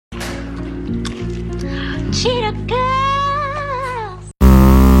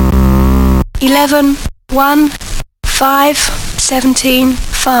11, 1, 5, 17,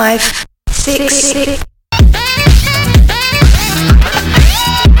 5, 6.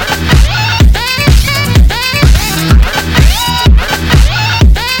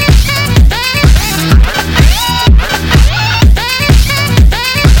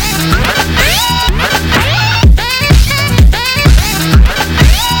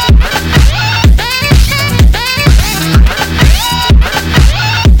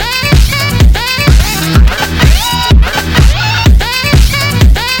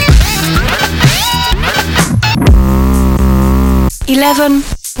 Eleven,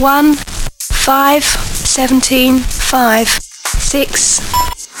 1, 5, 17, 5, 6.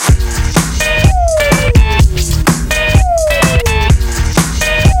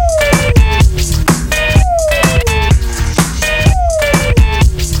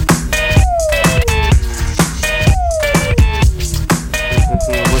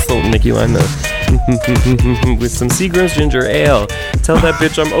 What's the Nicki line though? With some Seagram's ginger ale. Tell that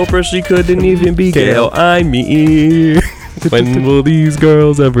bitch I'm Oprah, she couldn't even be Gail. I'm me. When will these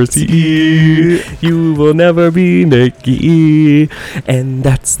girls ever see? You will never be Nicki. And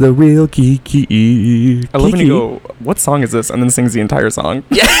that's the real Kiki. I love when you go, what song is this? And then sings the entire song.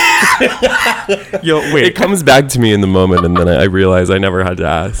 Yeah. Yo, wait. It comes back to me in the moment, and then I realize I never had to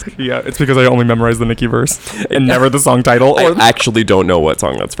ask. Yeah, it's because I only memorized the Nicki verse and never the song title. I actually don't know what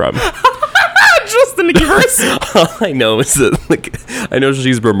song that's from. Just the Nicki verse. All I know is that, like, I know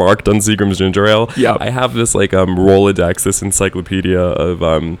she's remarked on Seagram's ginger ale. Yeah. I have this like Rolodex, this encyclopedia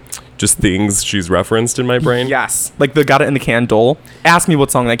of just things she's referenced in my brain. Yes, like the Got It in the Can Dole. Ask me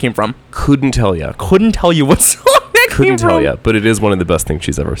what song that came from. Couldn't tell you. Couldn't tell you what song that came from. Couldn't tell you, but it is one of the best things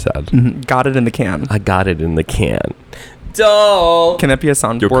she's ever said. Mm-hmm. Got It in the Can. I got it in the can. Dole. Can that be a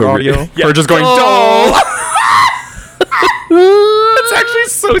soundboard audio? Yeah. Or just going Dole. That's actually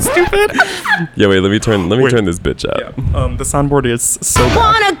so stupid. Yeah, wait, let me turn this bitch up. Yeah. The soundboard is so bad.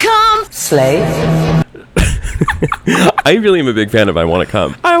 Wanna come, slave? I really am a big fan of I Wanna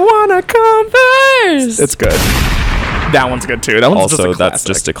Come. I wanna come first. It's good. That one's good too. That one's also, just a classic. that's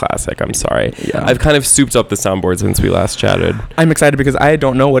just a classic. I'm sorry. Yeah. I've kind of souped up the soundboard since we last chatted. I'm excited because I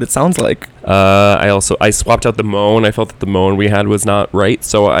don't know what it sounds like. I swapped out the moan. I felt that the moan we had was not right,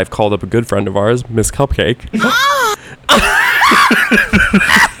 so I've called up a good friend of ours, Miss Cupcake.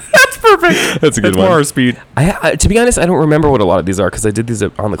 That's perfect. That's a good one. More our speed. I to be honest, I don't remember what a lot of these are because I did these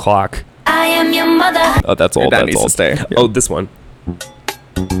on the clock. I am your mother. Oh, that's old. That That's needs old. to stay. Yeah. Oh, this one.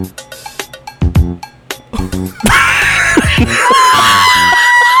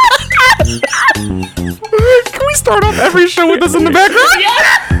 Can we start off every show with this in the background?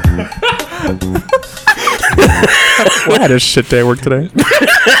 Well, I had a shit day at work today.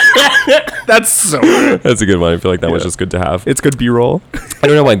 That's so good. That's a good one. I feel like that was just good to have. It's good B-roll. I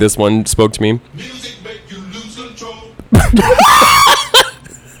don't know why this one spoke to me. Music make you lose control.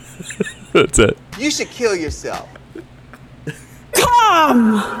 That's it. You should kill yourself.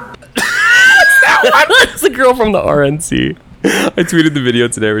 That's the girl from the RNC. I tweeted the video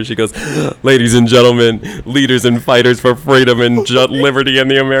today where she goes, "Ladies and gentlemen, leaders and fighters for freedom and liberty and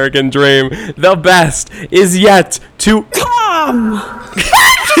the American dream, the best is yet to come."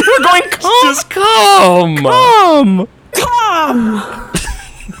 We're going come. Just come. Come.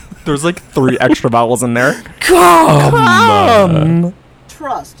 There's like 3 extra vowels in there. Come.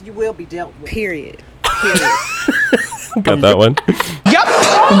 Trust, you will be dealt with. Period. Got that one? Yup.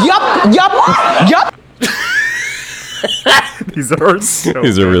 These are so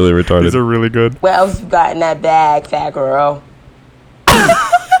These are good. really retarded. These are really good. What else you got in that bag, fat girl?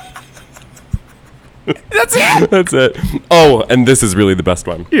 That's it. That's it. Oh, and this is really the best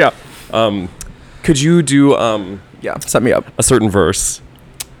one. Yeah. Could you do Yeah, set me up. a certain verse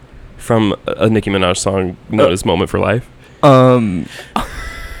from a Nicki Minaj song known as Moment for Life? I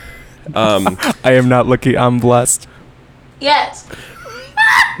am not lucky, I'm blessed. Yes.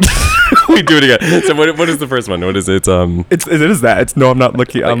 We do it again. So what is the first one? What is it? It is that. It's no, I'm not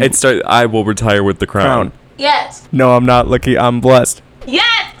lucky, I'm I will retire with the crown. Yes. No, I'm not lucky, I'm blessed.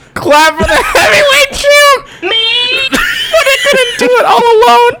 Yes. Clap for the heavyweight champ! Me. But he couldn't do it all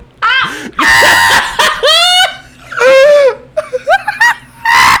alone.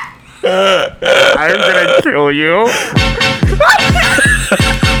 I'm gonna kill you.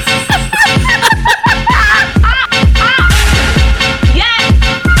 Yes.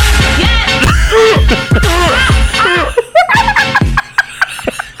 Yes.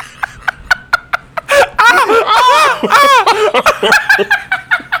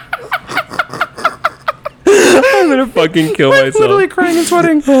 I'm gonna fuck fucking kill myself. Literally crying and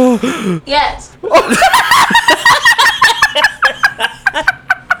sweating. Yes.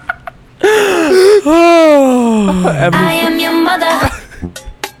 I am your mother.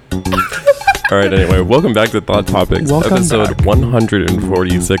 All right, anyway, welcome back to Thought Topics, Welcome episode back.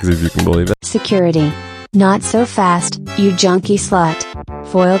 146, if you can believe it. Security. Not so fast, you junkie slut.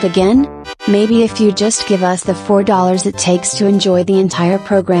 Foiled again? Maybe if you just give us the $4 it takes to enjoy the entire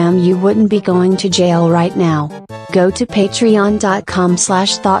program, you wouldn't be going to jail right now. Go to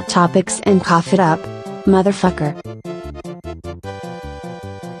patreon.com/thoughttopics and cough it up, motherfucker.